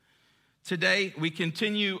Today, we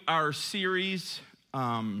continue our series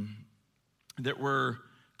that we're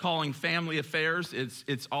calling Family Affairs.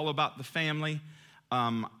 It's all about the family.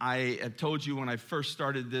 I had told you when I first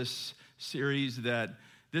started this series that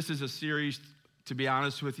this is a series, to be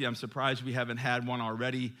honest with you, I'm surprised we haven't had one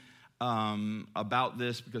already about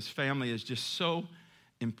this, because family is just so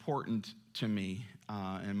important to me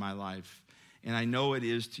in my life. And I know it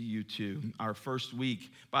is to you too. Our first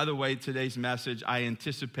week, by the way, today's message, I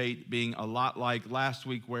anticipate being a lot like last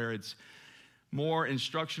week, where it's more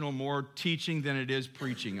instructional, more teaching than it is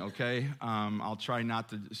preaching, okay? I'll try not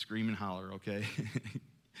to scream and holler, okay?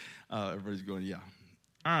 Everybody's going, yeah.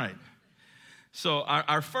 All right. So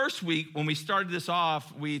our first week, when we started this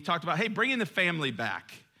off, we talked about, hey, bringing the family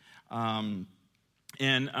back. I'm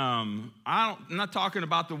not talking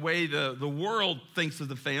about the way the world thinks of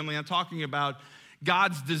the family. I'm talking about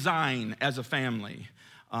God's design as a family.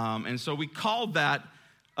 And so we called that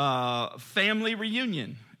Family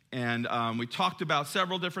Reunion. And we talked about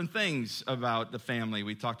several different things about the family.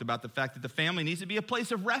 We talked about the fact that the family needs to be a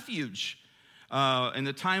place of refuge in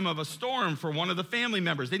the time of a storm for one of the family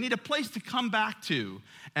members. They need a place to come back to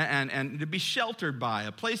and to be sheltered by,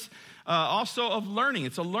 a place also of learning.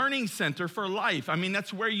 It's a learning center for life. I mean,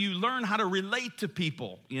 that's where you learn how to relate to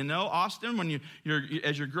people. You know, Austin, when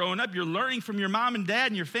as you're growing up, you're learning from your mom and dad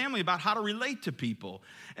and your family about how to relate to people.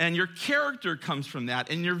 And your character comes from that,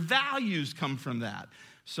 and your values come from that.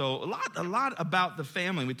 So a lot about the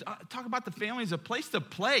family. We talk about the family as a place to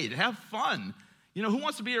play, to have fun. You know, who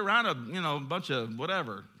wants to be around a bunch of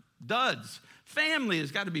whatever, duds? Family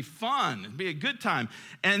has got to be fun, be a good time.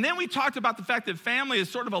 And then we talked about the fact that family is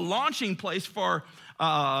sort of a launching place for,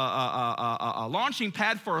 a launching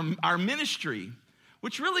pad for our ministry,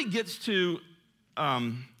 which really gets to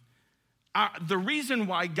the reason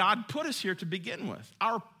why God put us here to begin with,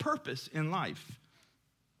 our purpose in life.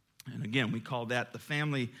 And again, we call that the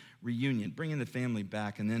family reunion, bringing the family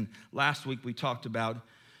back. And then last week we talked about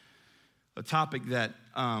a topic that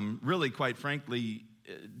really, quite frankly,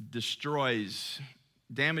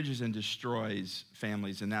 damages and destroys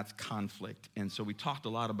families, and that's conflict. And so we talked a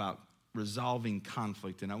lot about resolving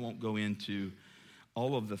conflict, and I won't go into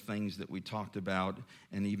all of the things that we talked about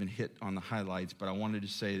and even hit on the highlights, but I wanted to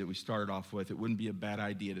say that we started off with, it wouldn't be a bad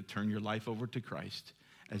idea to turn your life over to Christ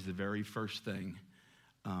as the very first thing.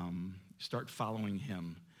 Start following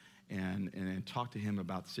him and talk to him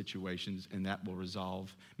about situations, and that will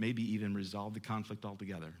maybe even resolve the conflict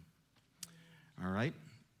altogether. All right?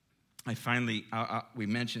 We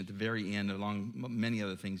mentioned at the very end, along many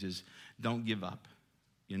other things, is don't give up,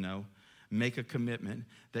 you know. Make a commitment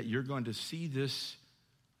that you're going to see this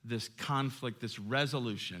conflict, this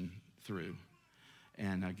resolution through.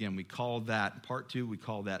 And again, we call that, part 2, we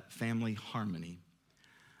call that family harmony.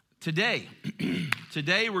 Today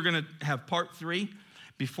we're going to have part 3.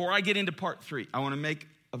 Before I get into part 3, I want to make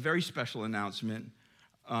a very special announcement.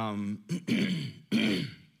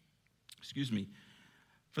 Excuse me.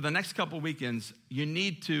 For the next couple weekends, you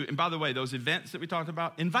need to, and by the way, those events that we talked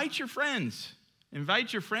about, invite your friends.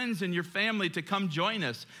 Invite your friends and your family to come join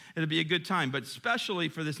us. It'll be a good time. But especially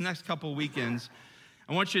for this next couple weekends,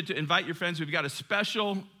 I want you to invite your friends. We've got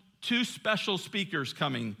two special speakers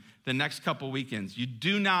coming the next couple weekends. You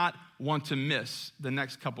do not want to miss the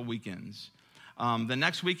next couple weekends. The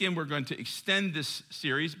next weekend, we're going to extend this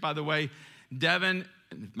series. By the way, Devin,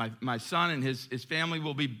 my son, and his family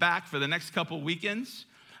will be back for the next couple weekends.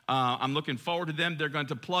 I'm looking forward to them. They're going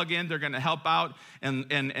to plug in. They're going to help out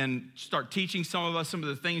and start teaching some of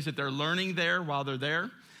the things that they're learning there while they're there.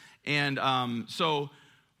 And so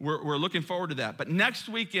we're looking forward to that. But next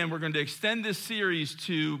weekend, we're going to extend this series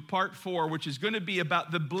to part 4, which is going to be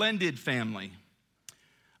about the blended family.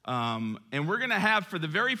 And we're going to have, for the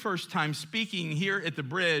very first time, speaking here at the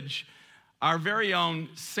Bridge, our very own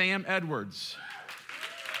Sam Edwards.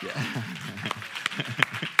 Yeah.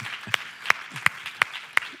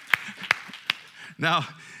 Now,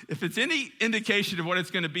 if it's any indication of what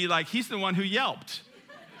it's going to be like, he's the one who yelped.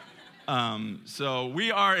 So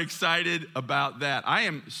we are excited about that. I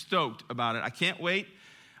am stoked about it. I can't wait.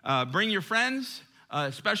 Bring your friends.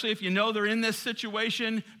 Especially if you know they're in this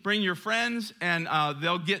situation, bring your friends, and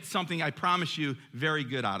they'll get something, I promise you, very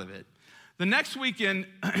good out of it. The next weekend,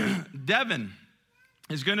 Devin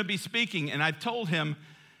is going to be speaking, and I've told him,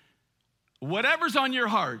 whatever's on your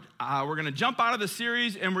heart, we're going to jump out of the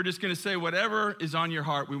series, and we're just going to say whatever is on your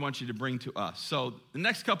heart, we want you to bring to us. So the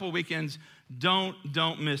next couple of weekends, don't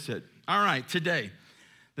miss it. All right, today,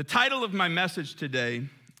 the title of my message today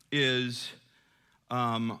is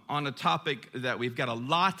on a topic that we've got a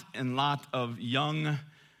lot of young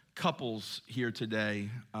couples here today,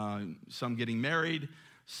 some getting married,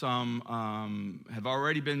 Some have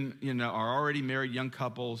already been, are already married young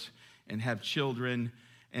couples and have children.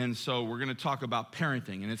 And so we're going to talk about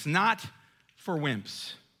parenting. And it's not for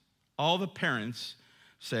wimps. All the parents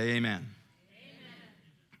say amen. Amen.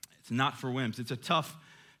 It's not for wimps. It's a tough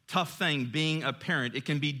thing being a parent. It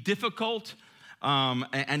can be difficult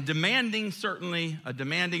and demanding, certainly, a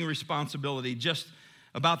demanding responsibility. Just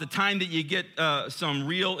about the time that you get some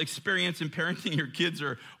real experience in parenting, your kids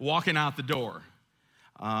are walking out the door.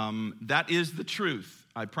 That is the truth,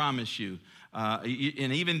 I promise you.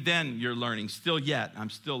 And even then, you're learning. I'm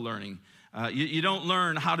still learning. You don't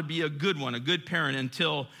learn how to be a good one, a good parent,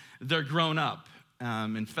 until they're grown up.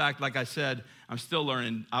 In fact, like I said, I'm still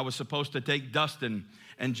learning. I was supposed to take Dustin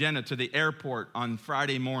and Jenna to the airport on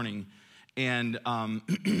Friday morning, and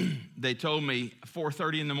they told me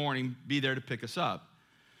 4:30 in the morning, be there to pick us up.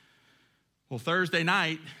 Well, Thursday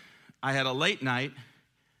night, I had a late night.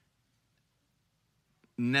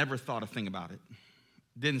 Never thought a thing about it.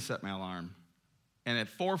 Didn't set my alarm. And at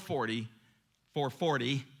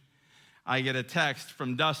 4:40, I get a text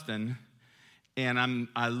from Dustin, and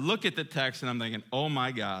I look at the text, and I'm thinking, oh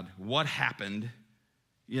my God, what happened?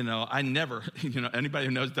 I never, anybody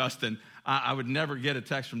who knows Dustin, I would never get a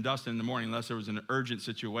text from Dustin in the morning unless there was an urgent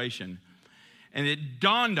situation. And it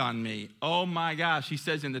dawned on me, oh my gosh, he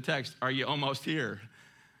says in the text, are you almost here?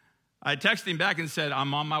 I texted him back and said,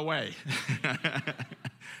 I'm on my way.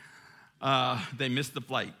 They missed the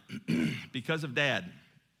flight because of Dad.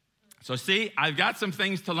 So see, I've got some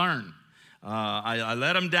things to learn. I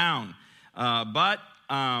let them down. But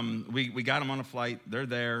we got them on a flight. They're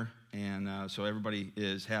there. And so everybody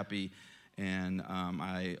is happy. And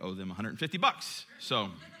I owe them $150. So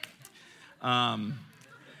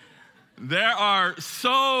there are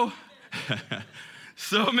so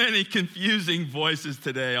many confusing voices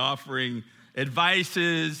today offering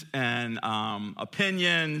advices and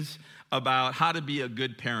opinions about how to be a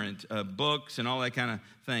good parent, books and all that kind of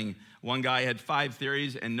thing. One guy had 5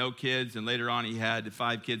 theories and no kids, and later on he had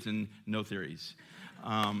 5 kids and no theories.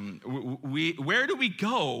 Where do we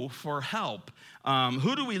go for help?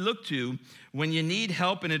 Who do we look to when you need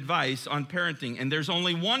help and advice on parenting? And there's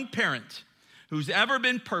only one parent who's ever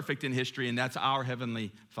been perfect in history, and that's our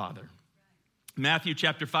Heavenly Father. Matthew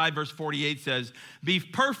chapter 5, verse 48 says, be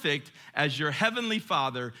perfect as your Heavenly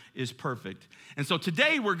Father is perfect. And so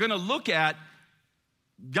today we're going to look at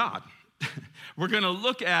God. We're going to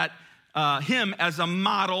look at Him as a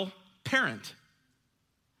model parent.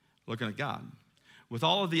 Looking at God. With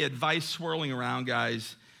all of the advice swirling around,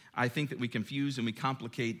 guys, I think that we confuse and we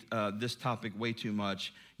complicate this topic way too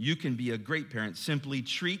much. You can be a great parent. Simply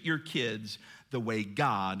treat your kids the way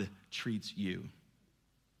God treats you.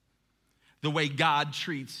 The way God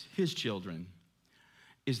treats His children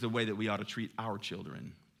is the way that we ought to treat our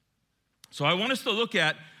children. So I want us to look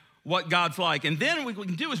at what God's like. And then what we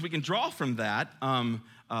can do is we can draw from that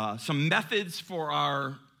some methods for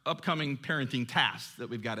our upcoming parenting tasks that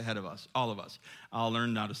we've got ahead of us, all of us. I'll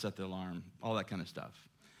learn how to set the alarm, all that kind of stuff.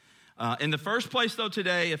 In the first place, though,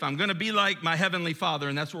 today, if I'm going to be like my Heavenly Father,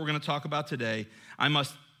 and that's what we're going to talk about today, I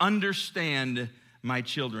must understand my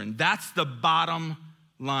children. That's the bottom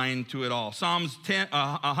line to it all. Psalms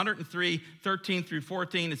 103, 13 through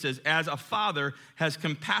 14, it says, as a father has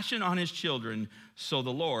compassion on his children, so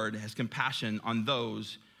the Lord has compassion on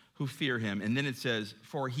those who fear him. And then it says,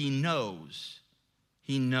 for he knows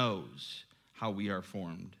how we are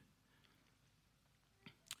formed.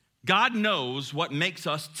 God knows what makes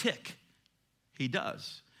us tick. He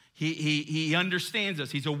does. He understands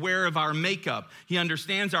us. He's aware of our makeup. He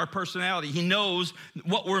understands our personality. He knows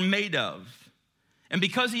what we're made of. And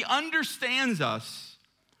because he understands us,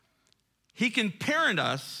 he can parent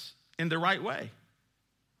us in the right way.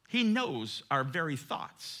 He knows our very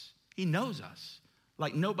thoughts. He knows us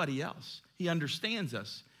like nobody else. He understands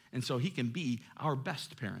us, and so he can be our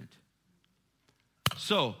best parent.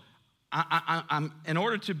 So, I'm in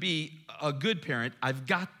order to be a good parent, I've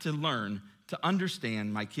got to learn to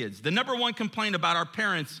understand my kids. The number one complaint about our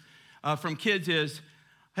parents from kids is,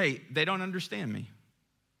 hey, they don't understand me.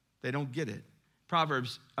 They don't get it.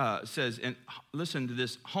 Proverbs says, and listen to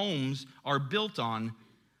this, families are built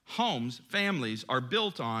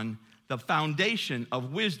on the foundation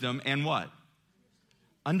of wisdom and what?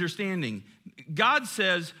 Understanding. God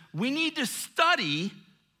says we need to study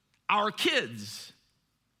our kids.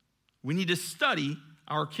 We need to study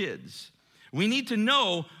our kids. We need to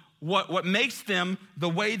know what makes them the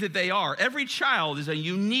way that they are. Every child has a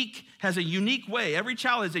unique way. Every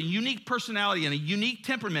child has a unique personality and a unique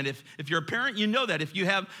temperament. If you're a parent, you know that. If you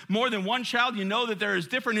have more than one child, you know that they're as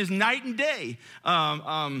different as night and day.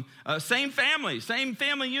 Same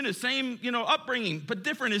family unit, same upbringing, but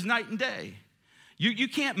different as night and day. You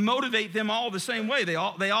can't motivate them all the same way. They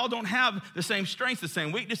all don't have the same strengths, the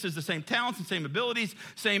same weaknesses, the same talents, the same abilities,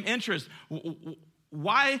 same interests.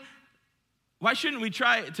 Why shouldn't we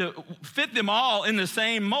try to fit them all in the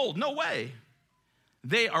same mold? No way.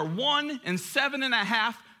 They are 1 in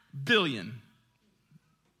 7.5 billion.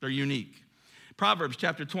 They're unique. Proverbs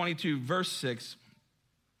chapter 22, verse 6.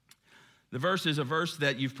 The verse is a verse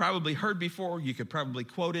that you've probably heard before. You could probably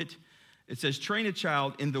quote it. It says, train a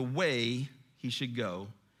child in the way he should go,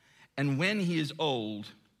 and when he is old,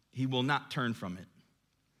 he will not turn from it.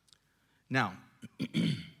 Now,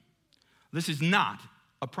 this is not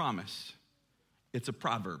a promise. It's a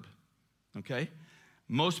proverb, okay?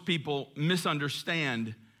 Most people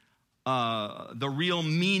misunderstand the real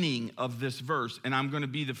meaning of this verse, and I'm going to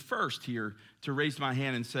be the first here to raise my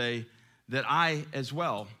hand and say that I, as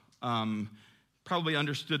well, probably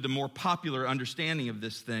understood the more popular understanding of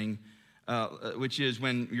this thing, which is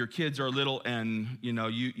when your kids are little and,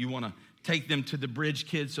 you want to take them to the Bridge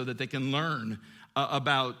Kids so that they can learn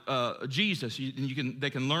about Jesus. They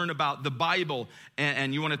can learn about the Bible,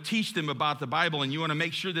 and you want to teach them about the Bible, and you want to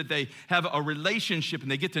make sure that they have a relationship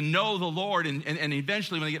and they get to know the Lord, and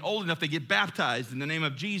eventually when they get old enough, they get baptized in the name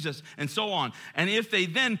of Jesus and so on. And if they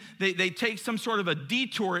then, they take some sort of a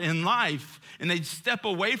detour in life and they step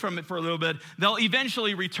away from it for a little bit, they'll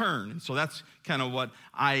eventually return. And so that's kind of what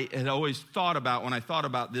I had always thought about when I thought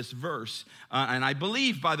about this verse. And I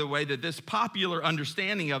believe, by the way, that this popular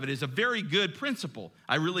understanding of it is a very good principle.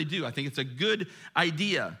 I really do. I think it's a good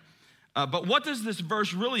idea. But what does this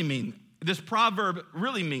verse really mean? This proverb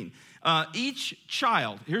really mean? Each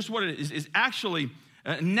child, here's what it is actually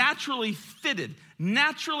naturally fitted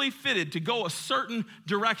to go a certain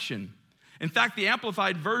direction. In fact, the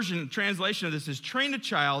Amplified Version translation of this is train a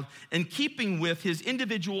child in keeping with his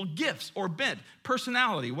individual gifts or bent,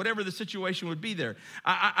 personality, whatever the situation would be there.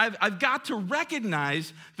 I've got to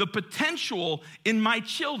recognize the potential in my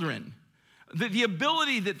children, the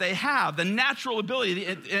ability that they have, the natural ability,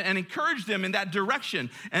 and encourage them in that direction.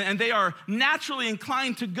 And they are naturally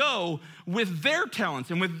inclined to go with their talents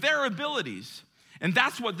and with their abilities. And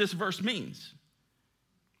that's what this verse means.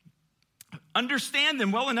 Understand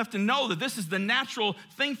them well enough to know that this is the natural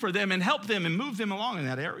thing for them and help them and move them along in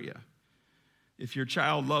that area. If your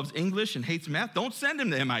child loves English and hates math, don't send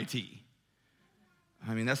him to MIT.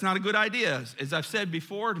 I mean, that's not a good idea. As I've said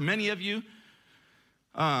before to many of you,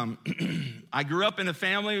 I grew up in a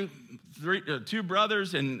family, two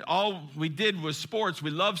brothers, and all we did was sports. We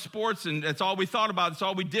loved sports, and that's all we thought about. That's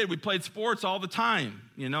all we did. We played sports all the time.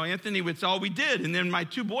 Anthony, it's all we did. And then my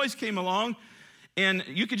two boys came along, and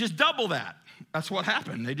you could just double that. That's what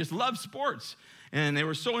happened. They just loved sports, and they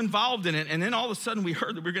were so involved in it. And then all of a sudden, we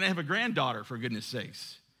heard that we were going to have a granddaughter, for goodness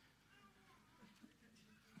sakes.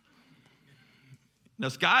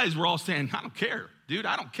 Us guys were all saying, I don't care, dude,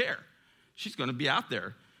 I don't care. She's going to be out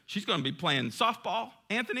there. She's going to be playing softball,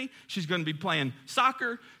 Anthony. She's going to be playing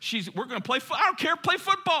soccer. We're going to play, I don't care, play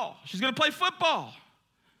football. She's going to play football.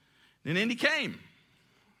 Then Indy came.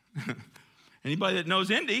 Anybody that knows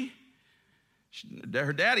Indy,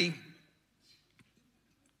 her daddy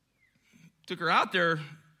took her out there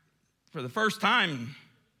for the first time,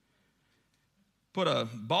 put a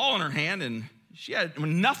ball in her hand, and she had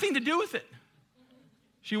nothing to do with it.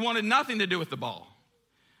 She wanted nothing to do with the ball.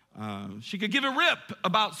 She could give a rip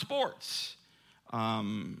about sports.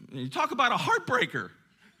 You talk about a heartbreaker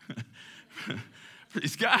for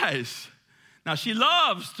these guys. Now, she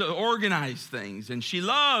loves to organize things, and she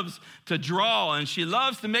loves to draw, and she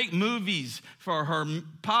loves to make movies for her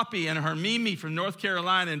Poppy and her Mimi from North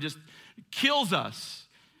Carolina, and just kills us.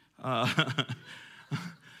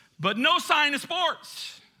 But no sign of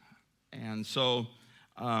sports. And so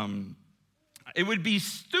it would be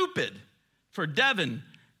stupid for Devin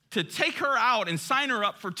to take her out and sign her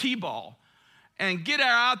up for T-ball and get her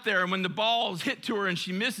out there, and when the ball's hit to her and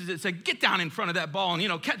she misses it, say, get down in front of that ball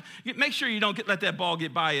and, make sure you don't let that ball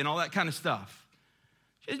get by you and all that kind of stuff.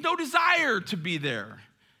 She has no desire to be there.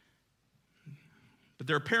 But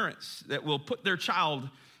there are parents that will put their child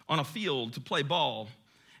on a field to play ball,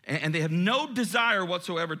 and they have no desire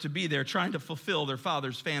whatsoever to be there, trying to fulfill their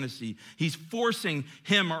father's fantasy. He's forcing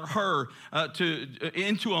him or her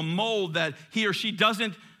into a mold that he or she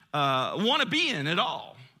doesn't want to be in at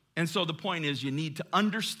all. And so the point is, you need to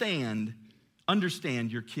understand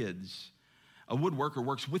your kids. A woodworker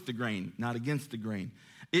works with the grain, not against the grain.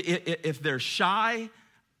 If they're shy,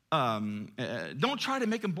 don't try to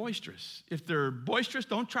make them boisterous. If they're boisterous,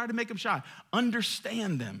 don't try to make them shy.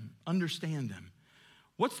 Understand them. Understand them.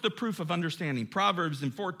 What's the proof of understanding? Proverbs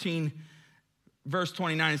in 14, verse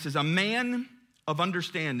 29, it says, a man of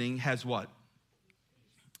understanding has what?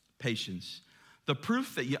 Patience. The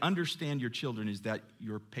proof that you understand your children is that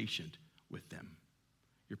you're patient with them.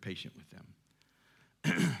 You're patient with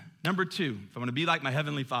them. Number two, if I'm going to be like my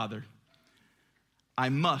Heavenly Father, I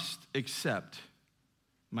must accept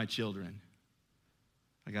my children.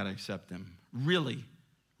 I got to accept them. Really,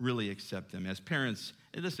 really accept them. As parents,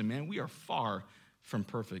 hey, listen, man, we are far from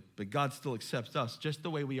perfect, but God still accepts us just the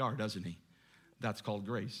way we are, doesn't he? That's called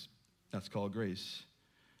grace. That's called grace.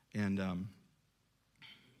 And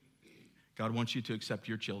God wants you to accept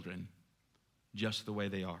your children just the way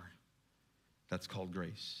they are. That's called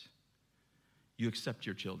grace. You accept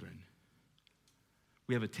your children.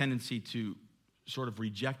 We have a tendency to sort of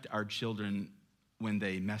reject our children when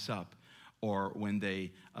they mess up, or when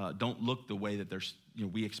they don't look the way that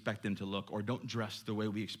we expect them to look, or don't dress the way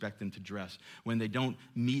we expect them to dress, when they don't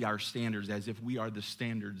meet our standards as if we are the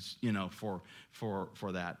standards,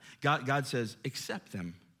 for that. God says, accept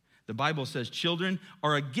them. The Bible says children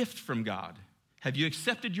are a gift from God. Have you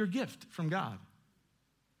accepted your gift from God?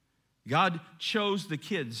 God chose the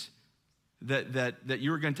kids that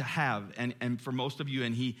you were going to have, and for most of you,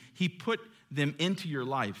 and he put them into your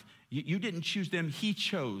life. You didn't choose them, he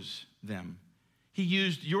chose them. He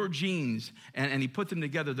used your genes and he put them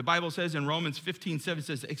together. The Bible says in Romans 15:7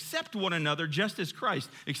 says, accept one another just as Christ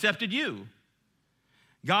accepted you.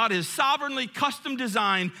 God has sovereignly custom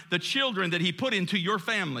designed the children that he put into your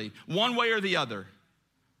family, one way or the other.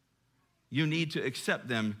 You need to accept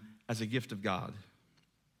them as a gift of God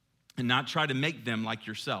and not try to make them like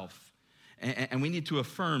yourself. And we need to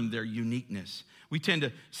affirm their uniqueness. We tend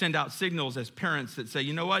to send out signals as parents that say,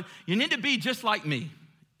 you know what? You need to be just like me.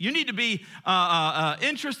 You need to be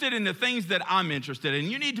interested in the things that I'm interested in.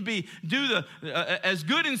 You need to do as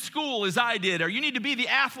good in school as I did, or you need to be the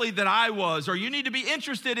athlete that I was, or you need to be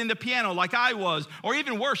interested in the piano like I was, or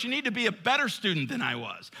even worse, you need to be a better student than I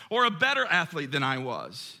was, or a better athlete than I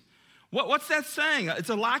was. What's that saying? It's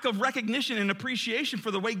a lack of recognition and appreciation for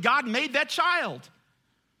the way God made that child.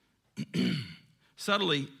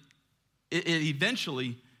 Subtly, it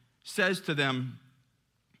eventually says to them,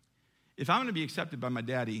 if I'm going to be accepted by my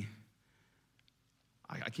daddy,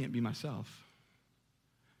 I can't be myself.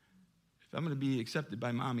 If I'm going to be accepted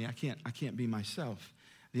by mommy, I can't be myself.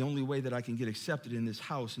 The only way that I can get accepted in this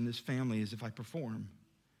house, in this family, is if I perform.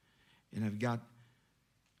 And I've got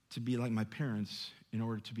to be like my parents in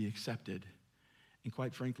order to be accepted. And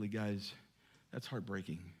quite frankly, guys, that's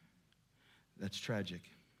heartbreaking. That's tragic.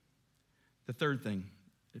 The third thing,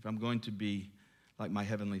 if I'm going to be like my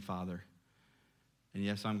Heavenly Father, and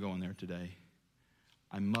yes, I'm going there today,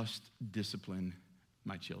 I must discipline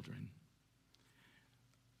my children.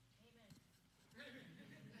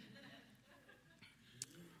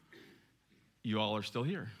 You all are still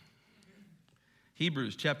here.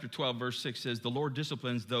 Hebrews chapter 12, verse 6 says, the Lord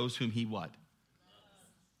disciplines those whom he what?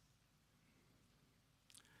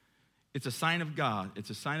 It's a sign of God. It's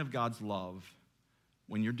a sign of God's love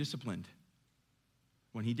when you're disciplined,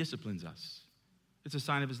 when he disciplines us. It's a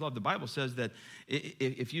sign of his love. The Bible says that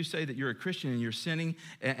if you say that you're a Christian and you're sinning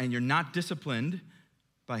and you're not disciplined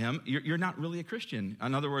by him, you're not really a Christian.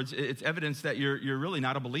 In other words, it's evidence that you're really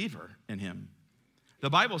not a believer in him.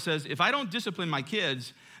 The Bible says if I don't discipline my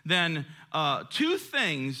kids, then two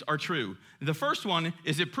things are true. The first one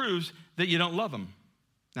is it proves that you don't love them.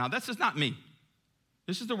 Now, this is not me.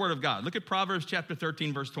 This is the word of God. Look at Proverbs chapter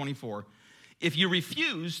 13, verse 24. If you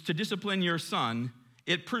refuse to discipline your son,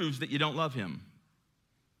 it proves that you don't love him.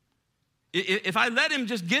 If I let him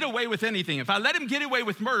just get away with anything, if I let him get away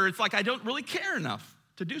with murder, it's like I don't really care enough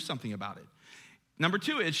to do something about it. Number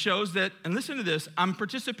two, it shows that, and listen to this, I'm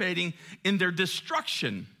participating in their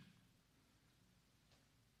destruction.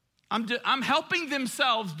 I'm helping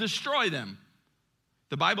themselves destroy them.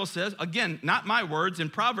 The Bible says, again, not my words, in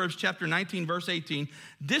Proverbs chapter 19, verse 18,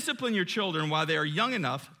 discipline your children while they are young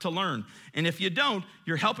enough to learn. And if you don't,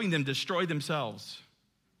 you're helping them destroy themselves.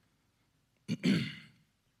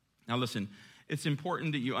 Now listen, it's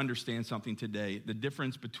important that you understand something today, the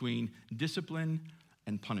difference between discipline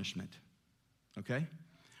and punishment, okay?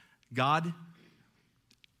 God,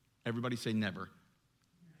 everybody say never.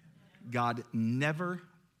 God never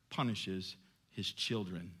punishes his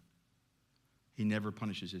children. He never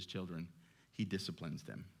punishes his children. He disciplines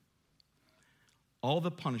them. All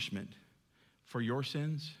the punishment for your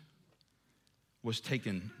sins was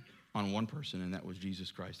taken on one person, and that was Jesus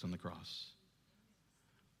Christ on the cross.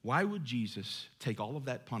 Why would Jesus take all of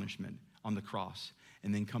that punishment on the cross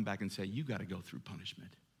and then come back and say, you got to go through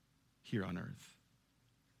punishment here on earth?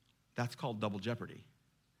 That's called double jeopardy.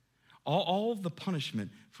 All the punishment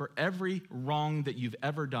for every wrong that you've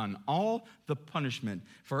ever done, all the punishment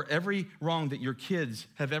for every wrong that your kids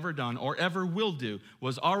have ever done or ever will do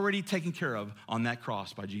was already taken care of on that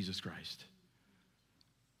cross by Jesus Christ.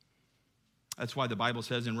 That's why the Bible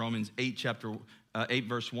says in Romans 8,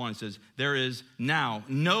 verse 1, it says, there is now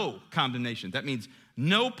no condemnation. That means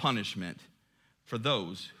no punishment for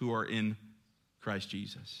those who are in Christ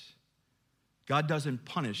Jesus. God doesn't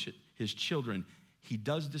punish his children. He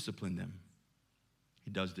does discipline them.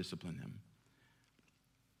 He does discipline them.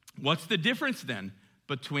 What's the difference then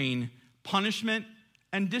between punishment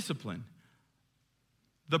and discipline?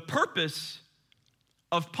 The purpose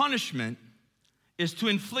of punishment is to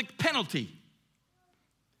inflict penalty.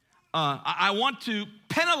 I want to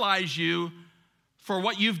penalize you for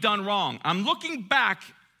what you've done wrong. I'm looking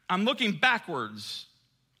backwards.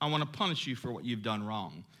 I want to punish you for what you've done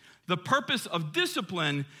wrong. The purpose of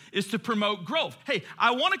discipline is to promote growth. Hey,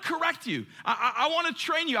 I want to correct you. I want to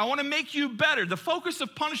train you. I want to make you better. The focus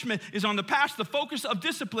of punishment is on the past. The focus of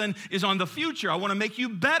discipline is on the future. I want to make you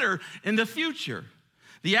better in the future.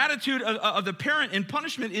 The attitude of the parent in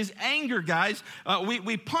punishment is anger, guys.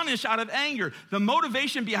 We punish out of anger. The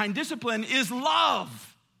motivation behind discipline is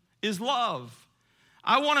love.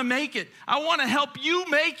 I want to make it. I want to help you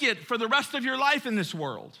make it for the rest of your life in this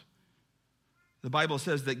world. The Bible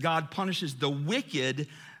says that God punishes the wicked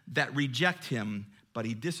that reject him, but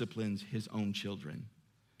he disciplines his own children.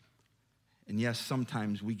 And yes,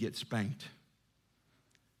 sometimes we get spanked.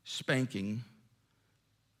 Spanking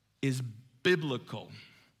is biblical.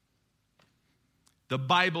 The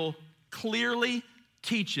Bible clearly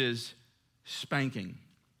teaches spanking.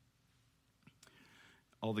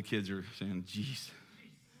 All the kids are saying, geez,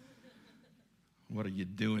 what are you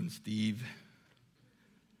doing, Steve?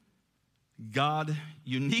 God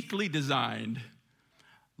uniquely designed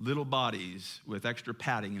little bodies with extra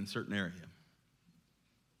padding in certain areas.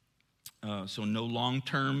 So no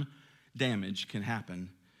long-term damage can happen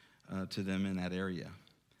to them in that area.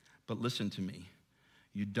 But listen to me.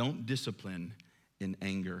 You don't discipline in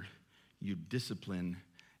anger. You discipline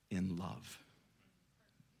in love.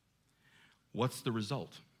 What's the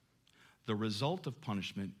result? The result of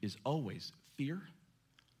punishment is always fear,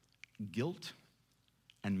 guilt,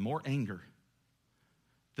 and more anger.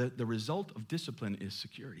 The result of discipline is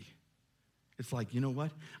security. It's like, you know what?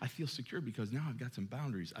 I feel secure because now I've got some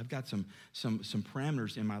boundaries. I've got some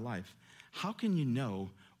parameters in my life. How can you know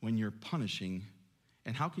when you're punishing,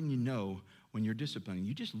 and how can you know when you're disciplining?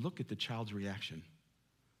 You just look at the child's reaction.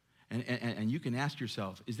 And you can ask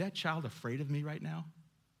yourself, is that child afraid of me right now?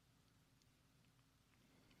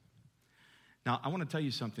 Now, I want to tell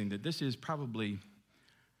you something, that this is probably,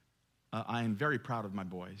 I am very proud of my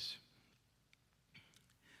boys.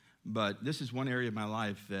 But this is one area of my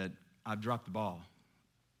life that I've dropped the ball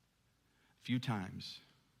a few times.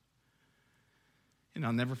 And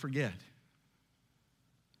I'll never forget.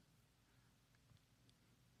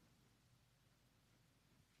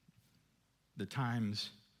 The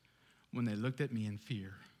times when they looked at me in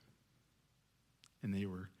fear. And they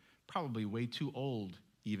were probably way too old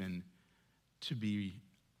even to be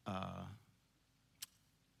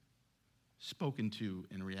spoken to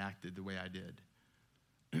and reacted the way I did.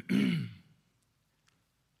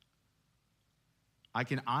 I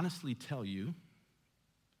can honestly tell you,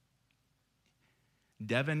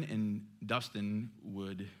 Devin and Dustin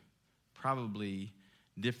would probably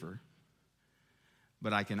differ,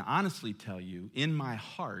 but I can honestly tell you in my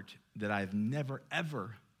heart that I've never,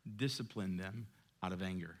 ever disciplined them out of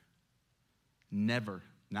anger. Never,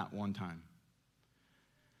 not one time.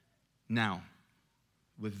 Now,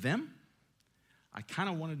 with them, I kind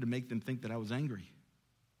of wanted to make them think that I was angry,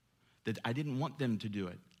 that I didn't want them to do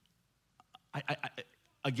it.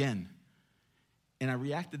 Again, and I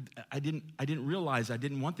reacted. I didn't realize I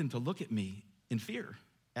didn't want them to look at me in fear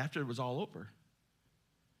after it was all over.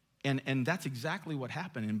 And that's exactly what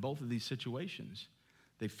happened in both of these situations.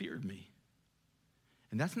 They feared me.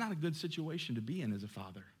 And that's not a good situation to be in as a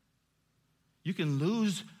father. You can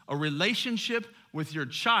lose a relationship with your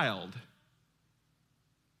child,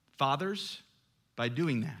 fathers, by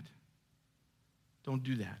doing that. Don't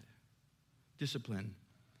do that. Discipline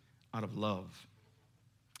out of love.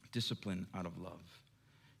 Discipline out of love.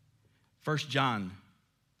 1 John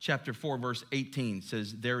chapter 4, verse 18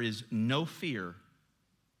 says, there is no fear.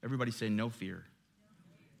 Everybody say no fear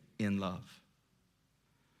in love.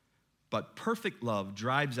 But perfect love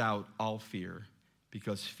drives out all fear,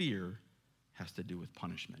 because fear has to do with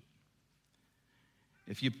punishment.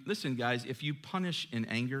 Listen, guys, if you punish in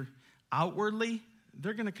anger, outwardly,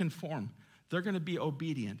 they're going to conform. They're going to be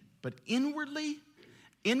obedient. But inwardly,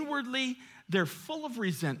 they're full of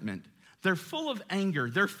resentment. They're full of anger.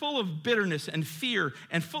 They're full of bitterness and fear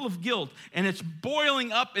and full of guilt. And it's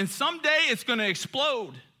boiling up, and someday it's going to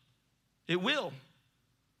explode. It will.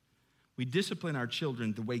 We discipline our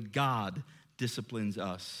children the way God disciplines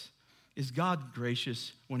us. Is God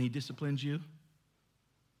gracious when he disciplines you?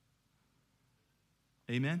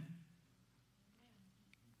 Amen?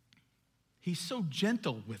 He's so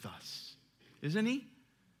gentle with us, isn't he?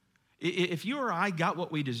 If you or I got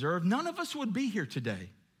what we deserve, none of us would be here today.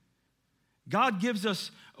 God gives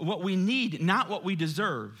us what we need, not what we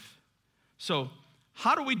deserve. So,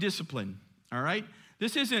 how do we discipline? All right?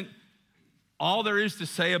 This isn't all there is to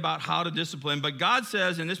say about how to discipline, but God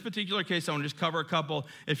says, in this particular case, I want to just cover a couple.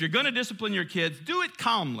 If you're going to discipline your kids, do it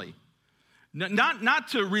calmly. Not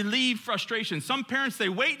to relieve frustration. Some parents, they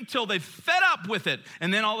wait until they've fed up with it,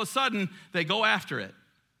 and then all of a sudden, they go after it.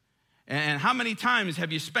 And how many times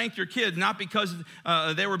have you spanked your kids, not because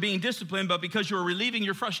they were being disciplined, but because you were relieving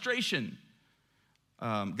your frustration?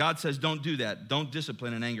 God says, don't do that. Don't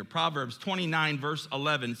discipline in anger. Proverbs 29, verse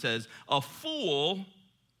 11 says, a fool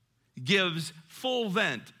gives full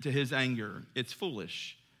vent to his anger. It's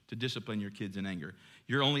foolish to discipline your kids in anger.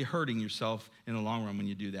 You're only hurting yourself in the long run when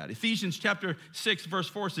you do that. Ephesians chapter 6, verse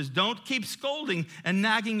 4 says, don't keep scolding and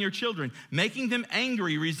nagging your children, making them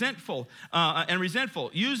angry, resentful.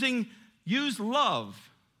 Use love.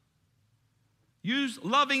 Use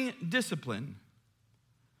loving discipline.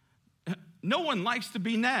 No one likes to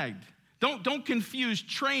be nagged. Don't confuse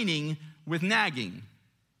training with nagging.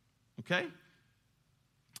 Okay?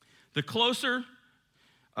 The closer,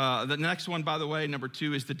 the next one, by the way, number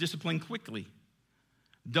 2, is to discipline quickly.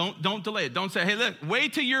 Don't delay it. Don't say, hey, look,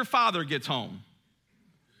 wait till your father gets home.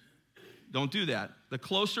 Don't do that. The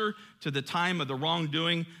closer to the time of the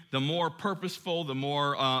wrongdoing, the more purposeful, the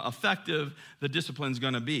more effective the discipline's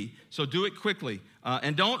going to be. So do it quickly.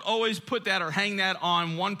 And don't always put that or hang that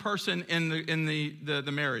on one person in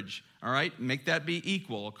the marriage. All right? Make that be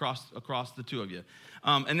equal across the two of you.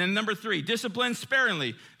 And then number 3, discipline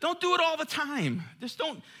sparingly. Don't do it all the time. Just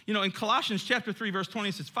don't, in Colossians chapter 3, verse 20,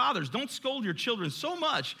 it says, fathers, don't scold your children so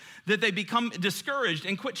much that they become discouraged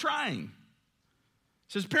and quit trying.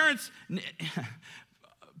 It says,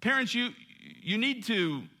 parents, you need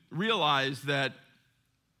to realize that,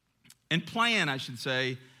 and plan, I should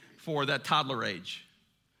say, for that toddler age.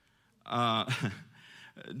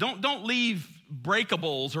 Don't leave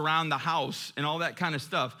breakables around the house and all that kind of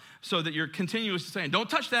stuff so that you're continuously saying, don't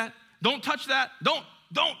touch that, don't, because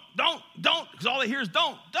all they hear is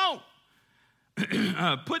don't.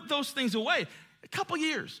 Put those things away. A couple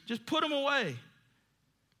years, just put them away.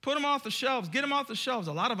 Put them off the shelves. Get them off the shelves.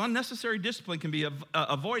 A lot of unnecessary discipline can be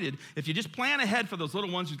avoided if you just plan ahead for those little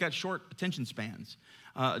ones who've got short attention spans.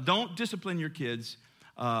 Don't discipline your kids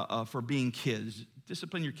for being kids.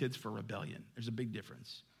 Discipline your kids for rebellion. There's a big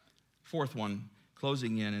difference. 4th one,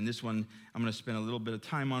 closing in, and this one I'm going to spend a little bit of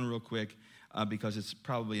time on real quick because it's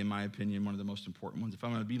probably, in my opinion, one of the most important ones. If I'm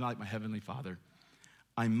going to be like my Heavenly Father,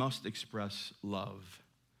 I must express love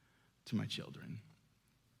to my children.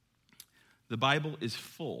 The Bible is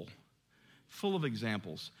full of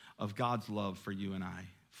examples of God's love for you and I,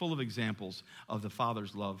 full of examples of the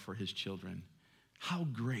Father's love for his children. How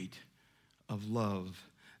great of love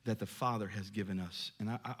that the Father has given us. And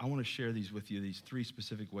I want to share these with you, these 3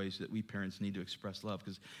 specific ways that we parents need to express love,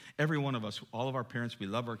 because every one of us, all of our parents, we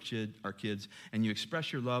love our kids, and you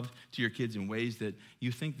express your love to your kids in ways that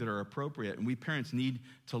you think that are appropriate. And we parents need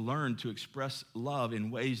to learn to express love in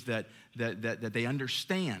ways that they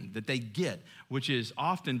understand, that they get, which is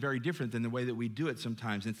often very different than the way that we do it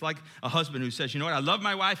sometimes. It's like a husband who says, you know what, I love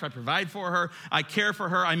my wife, I provide for her, I care for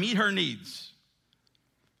her, I meet her needs.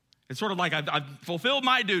 It's sort of like I've fulfilled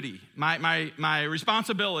my duty, my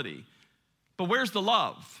responsibility. But where's the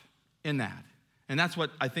love in that? And that's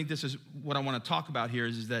what I think this is what I want to talk about here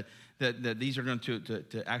is that these are going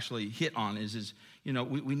to actually hit on is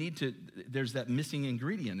we need to, there's that missing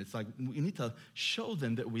ingredient. It's like we need to show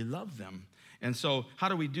them that we love them. And so how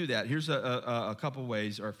do we do that? Here's a couple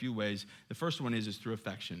ways or a few ways. The first one is through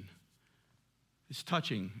affection. It's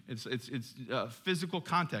touching. It's physical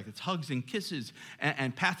contact. It's hugs and kisses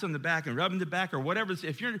and pats on the back and rubbing the back or whatever.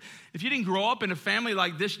 If you didn't grow up in a family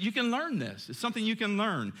like this, you can learn this. It's something you can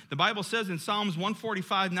learn. The Bible says in Psalms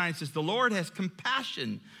 145:9, it says, the Lord has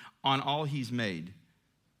compassion on all he's made.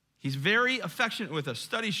 He's very affectionate with us.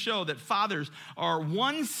 Studies show that fathers are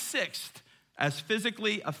 1/6 as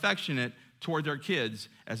physically affectionate toward their kids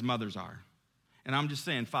as mothers are. And I'm just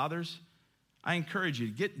saying, fathers, I encourage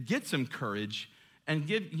you to get some courage and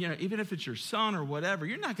give, even if it's your son or whatever,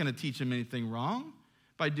 you're not going to teach them anything wrong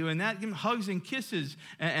by doing that. Give them hugs and kisses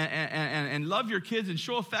and love your kids and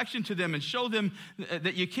show affection to them and show them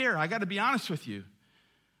that you care. I got to be honest with you.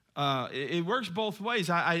 It works both ways.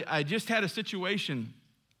 I just had a situation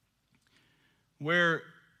where,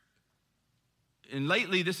 and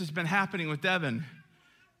lately this has been happening with Devin.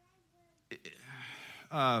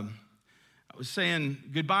 I was saying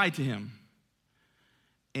goodbye to him,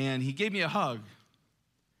 and he gave me a hug.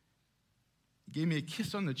 He gave me a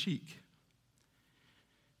kiss on the cheek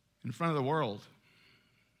in front of the world.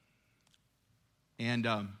 And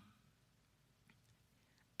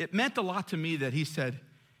it meant a lot to me that he said,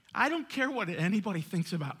 I don't care what anybody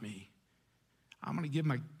thinks about me. I'm going to give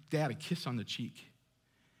my dad a kiss on the cheek.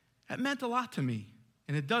 That meant a lot to me,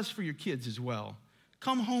 and it does for your kids as well.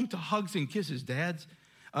 Come home to hugs and kisses, dads.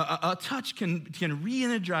 A touch can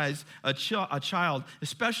re-energize a child,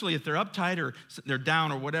 especially if they're uptight or they're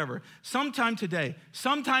down or whatever. Sometime today,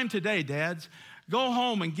 dads, go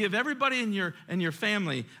home and give everybody in your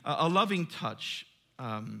family a loving touch.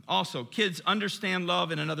 Also, kids understand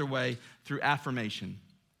love in another way through affirmation.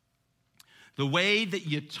 The way that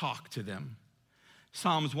you talk to them.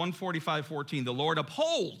 Psalms 145:14, the Lord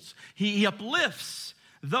upholds, he uplifts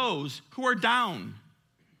those who are down.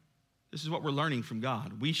 This is what we're learning from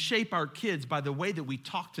God. We shape our kids by the way that we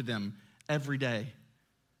talk to them every day,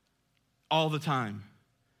 all the time.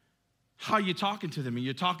 How are you talking to them? Are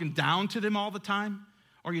you talking down to them all the time?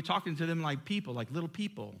 Or are you talking to them like people, like little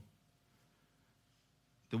people?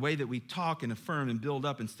 The way that we talk and affirm and build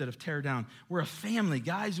up instead of tear down. We're a family,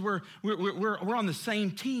 guys. We're on the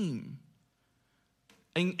same team.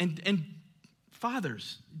 And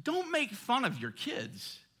fathers, don't make fun of your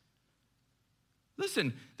kids.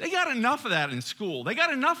 Listen, they got enough of that in school. They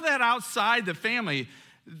got enough of that outside the family.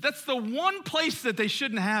 That's the one place that they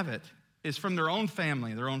shouldn't have it, is from their own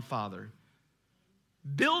family, their own father.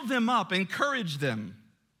 Build them up, encourage them.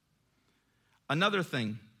 Another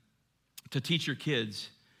thing to teach your kids,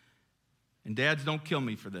 and dads, don't kill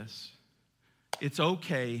me for this. It's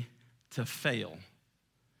okay to fail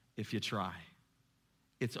if you try.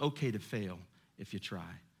 It's okay to fail if you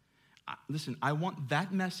try. Listen, I want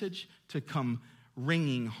that message to come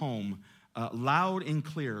ringing home loud and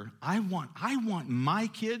clear. I want my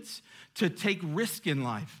kids to take risk in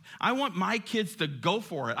life. I want my kids to go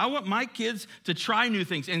for it. I want my kids to try new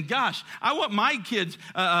things. And gosh, I want my kids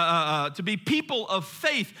to be people of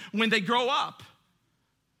faith when they grow up.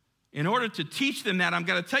 In order to teach them that, I'm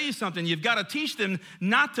going to tell you something. You've got to teach them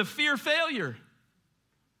not to fear failure.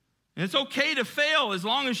 And it's okay to fail as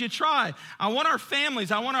long as you try. I want our families,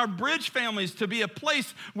 I want our Bridge families to be a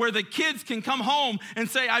place where the kids can come home and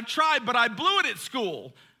say, I've tried, but I blew it at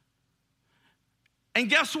school. And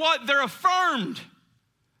guess what? They're affirmed.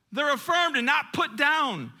 They're affirmed and not put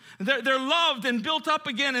down. They're loved and built up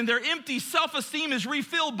again, and their empty self-esteem is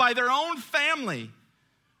refilled by their own family,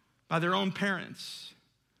 by their own parents.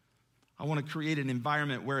 I want to create an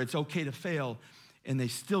environment where it's okay to fail and they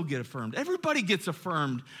still get affirmed. Everybody gets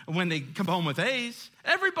affirmed when they come home with A's.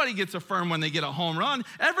 Everybody gets affirmed when they get a home run.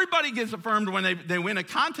 Everybody gets affirmed when they win a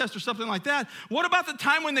contest or something like that. What about the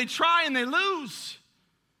time when they try and they lose?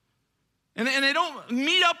 And they don't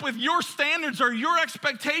meet up with your standards or your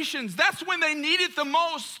expectations? That's when they need it the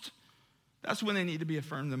most. That's when they need to be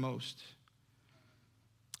affirmed the most.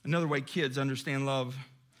 Another way kids understand love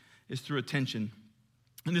is through attention.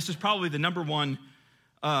 And this is probably the number one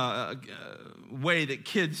way that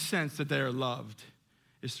kids sense that they are loved,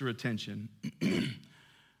 is through attention.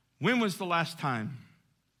 When was the last time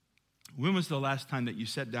that you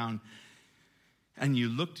sat down and you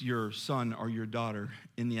looked your son or your daughter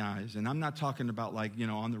in the eyes? And I'm not talking about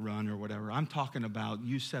on the run or whatever. I'm talking about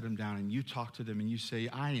you set them down and you talk to them and you say,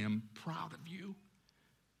 I am proud of you.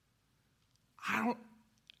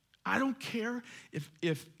 I don't care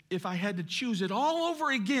if I had to choose it all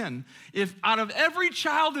over again, if out of every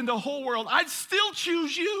child in the whole world, I'd still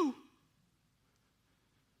choose you.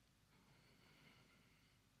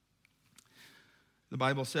 The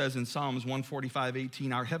Bible says in Psalms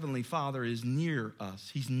 145:18, our Heavenly Father is near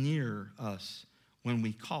us. He's near us when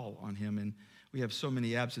we call on him. And we have so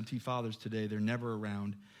many absentee fathers today, they're never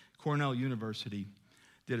around. Cornell University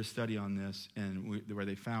did a study on this, and where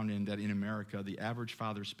they found that in America, the average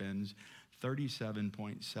father spends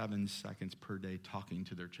 37.7 seconds per day talking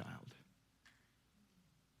to their child.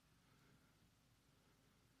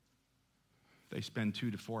 They spend 2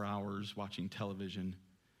 to 4 hours watching television.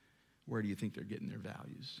 Where do you think they're getting their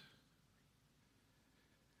values?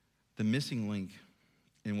 The missing link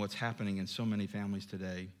in what's happening in so many families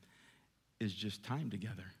today is just time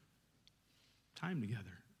together. Time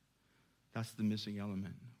together. That's the missing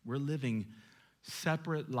element. We're living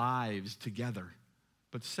separate lives together,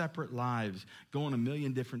 but separate lives going a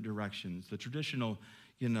million different directions. The traditional,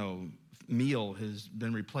 meal has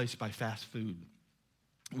been replaced by fast food.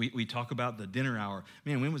 We talk about the dinner hour.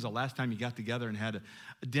 Man, when was the last time you got together and had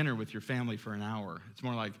a dinner with your family for an hour? It's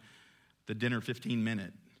more like the dinner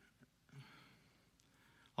 15-minute.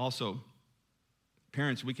 Also,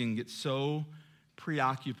 parents, we can get so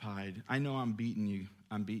preoccupied. I know I'm beating you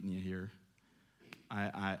here.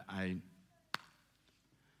 I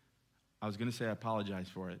was going to say I apologize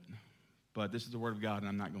for it, but this is the Word of God, and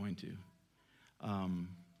I'm not going to.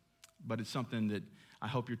 But it's something that I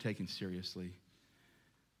hope you're taking seriously.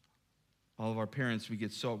 All of our parents, we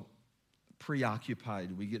get so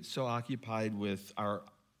preoccupied. We get so occupied with our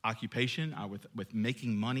occupation, with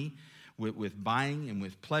making money, with buying and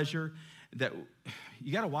with pleasure, that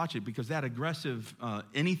you got to watch it, because that aggressive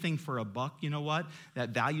anything for a buck, you know what? That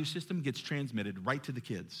value system gets transmitted right to the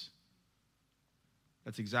kids.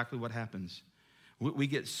 That's exactly what happens. We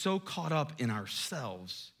get so caught up in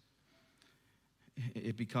ourselves,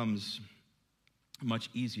 it becomes much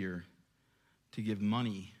easier to give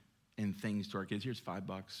money and things to our kids. Here's $5,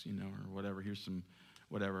 or whatever. Here's some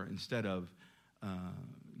whatever, instead of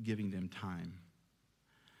giving them time.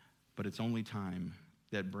 But it's only time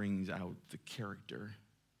that brings out the character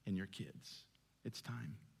in your kids. It's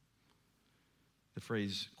time. The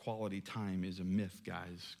phrase quality time is a myth,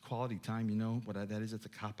 guys. Quality time, you know what that is? It's a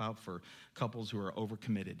cop-out for couples who are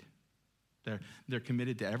overcommitted. They're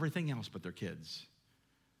committed to everything else but their kids.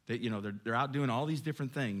 They're out doing all these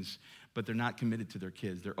different things, but they're not committed to their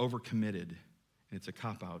kids. They're overcommitted, and it's a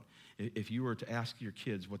cop-out. If you were to ask your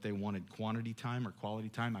kids what they wanted, quantity time or quality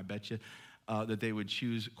time, I bet you that they would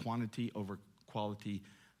choose quantity over quality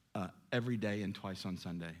every day and twice on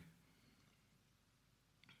Sunday.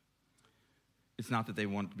 It's not that they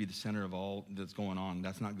want to be the center of all that's going on.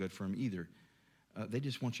 That's not good for them either. They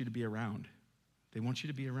just want you to be around. They want you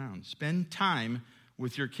to be around. Spend time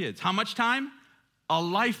with your kids. How much time? A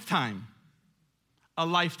lifetime. A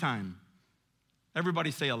lifetime.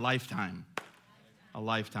 Everybody say a lifetime. A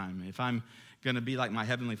lifetime. If I'm going to be like my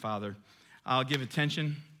Heavenly Father, I'll give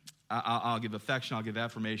attention, I'll give affection, I'll give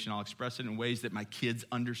affirmation, I'll express it in ways that my kids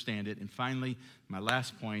understand it. And finally, my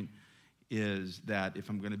last point is that if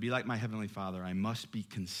I'm going to be like my Heavenly Father, I must be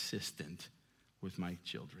consistent with my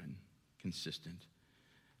children. Consistent.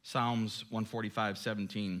 Psalms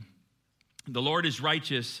 145:17. The Lord is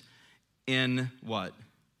righteous in what?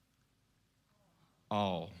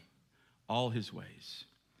 All his ways.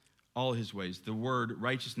 All his ways. The word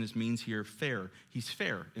righteousness means here fair. He's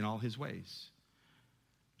fair in all his ways.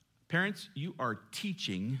 Parents, you are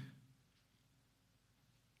teaching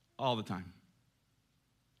all the time.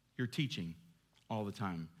 You're teaching all the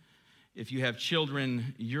time. If you have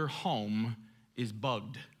children, your home is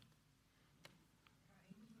bugged.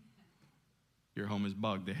 Your home is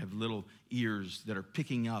bugged. They have little ears that are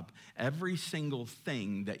picking up every single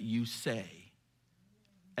thing that you say.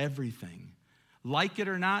 Everything. Like it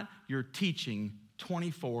or not, you're teaching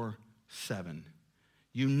 24/7.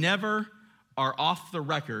 You never are off the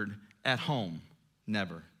record at home.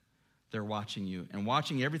 Never. They're watching you and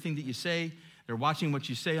watching everything that you say. They're watching what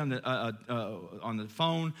you say on the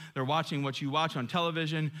phone. They're watching what you watch on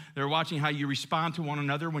television. They're watching how you respond to one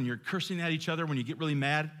another when you're cursing at each other, when you get really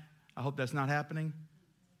mad. I hope that's not happening.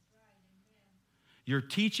 You're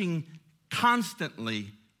teaching constantly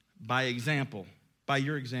by example, by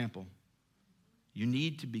your example. You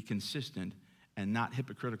need to be consistent and not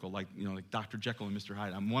hypocritical, like Dr. Jekyll and Mr.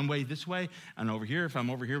 Hyde. I'm one way this way, and over here, if I'm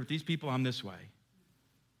over here with these people, I'm this way.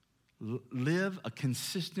 Live a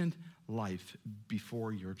consistent life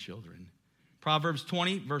before your children. Proverbs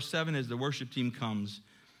 20, verse 7, as the worship team comes,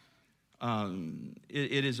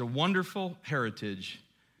 it is a wonderful heritage,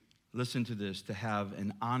 listen to this, to have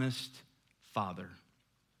an honest father.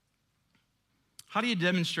 How do you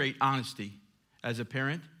demonstrate honesty as a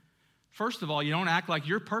parent? First of all, you don't act like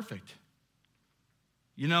you're perfect.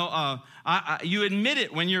 You admit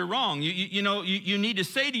it when you're wrong. You need to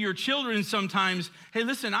say to your children sometimes, hey,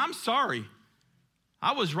 listen, I'm sorry.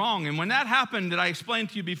 I was wrong. And when that happened that I explained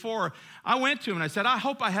to you before, I went to him and I said, I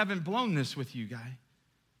hope I haven't blown this with you, guy.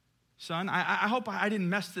 Son, I hope I didn't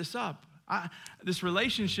mess this up. This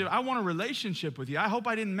relationship, I want a relationship with you. I hope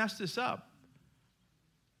I didn't mess this up.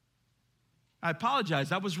 I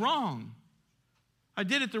apologize. I was wrong. I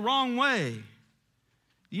did it the wrong way.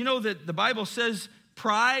 You know that the Bible says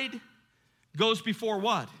pride goes before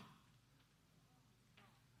what?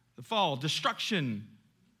 The fall, destruction.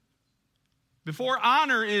 Before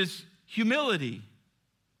honor is humility.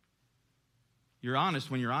 You're honest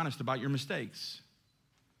when you're honest about your mistakes.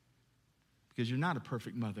 Because you're not a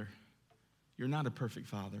perfect mother. You're not a perfect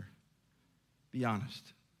father. Be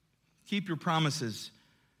honest. Keep your promises.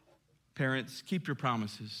 Parents, keep your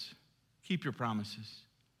promises. Keep your promises.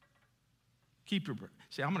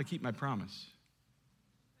 Say, I'm going to keep my promise.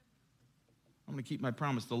 I'm going to keep my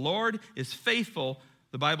promise. The Lord is faithful,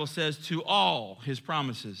 the Bible says, to all his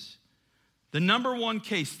promises. The number one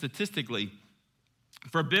case statistically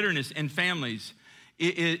for bitterness in families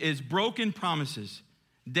is broken promises.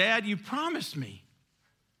 Dad, you promised me.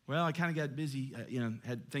 Well, I kind of got busy,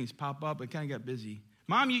 had things pop up. I kind of got busy.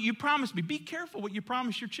 Mom, you promised me. Be careful what you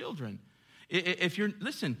promise your children. If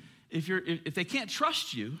they can't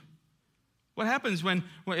trust you, what happens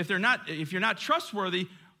if you're not trustworthy?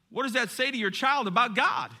 What does that say to your child about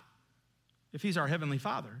God? If he's our heavenly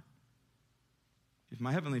Father. If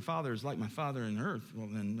my heavenly Father is like my Father in earth, well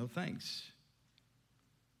then no thanks.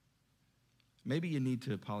 Maybe you need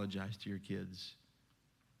to apologize to your kids.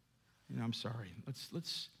 I'm sorry.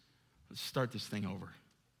 Let's start this thing over.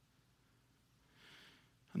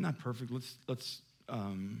 I'm not perfect. Let's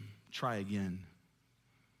try again.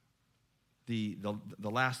 The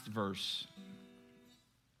last verse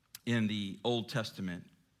in the Old Testament,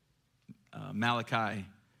 Malachi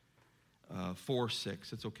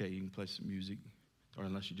 4:6. It's okay. You can play some music, or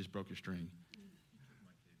unless you just broke your string.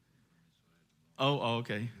 Oh,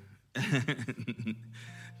 okay.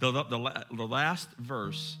 The last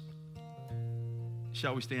verse.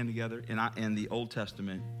 Shall we stand together? In the Old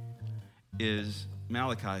Testament is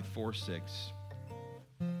Malachi 4:6.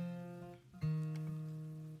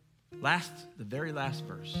 The very last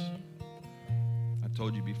verse. I've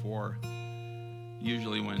told you before,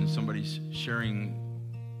 usually when somebody's sharing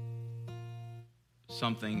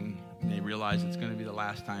something and they realize it's going to be the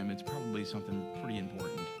last time, it's probably something pretty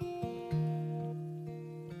important.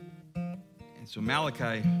 And so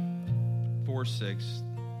Malachi 4:6,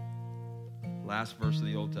 last verse of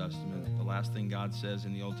the Old Testament, the last thing God says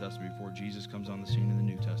in the Old Testament before Jesus comes on the scene in the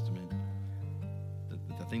New Testament,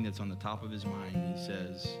 the thing that's on the top of his mind, he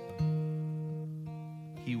says,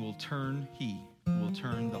 He will turn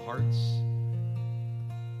the hearts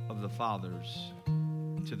of the fathers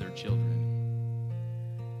to their children,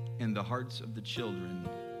 and the hearts of the children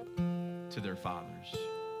to their fathers.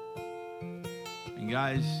 And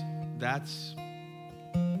guys, that's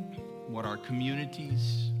what our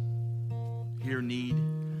communities here need.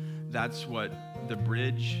 That's what the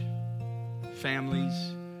Bridge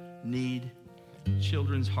families need.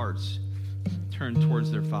 Children's hearts turn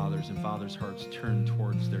towards their fathers, and fathers' hearts turn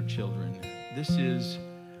towards their children. This is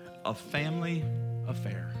a family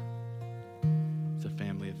affair. It's a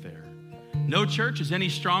family affair. No church is any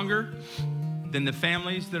stronger than the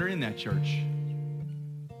families that are in that church.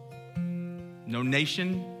 No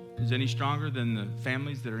nation is any stronger than the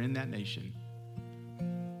families that are in that nation.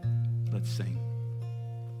 Let's sing.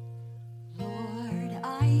 Lord,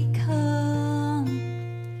 I come,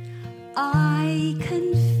 I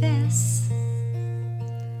confess,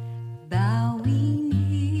 bowing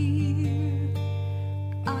here,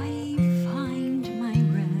 I find my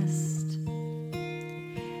rest.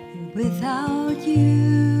 Without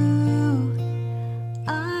you,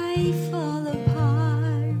 I fall.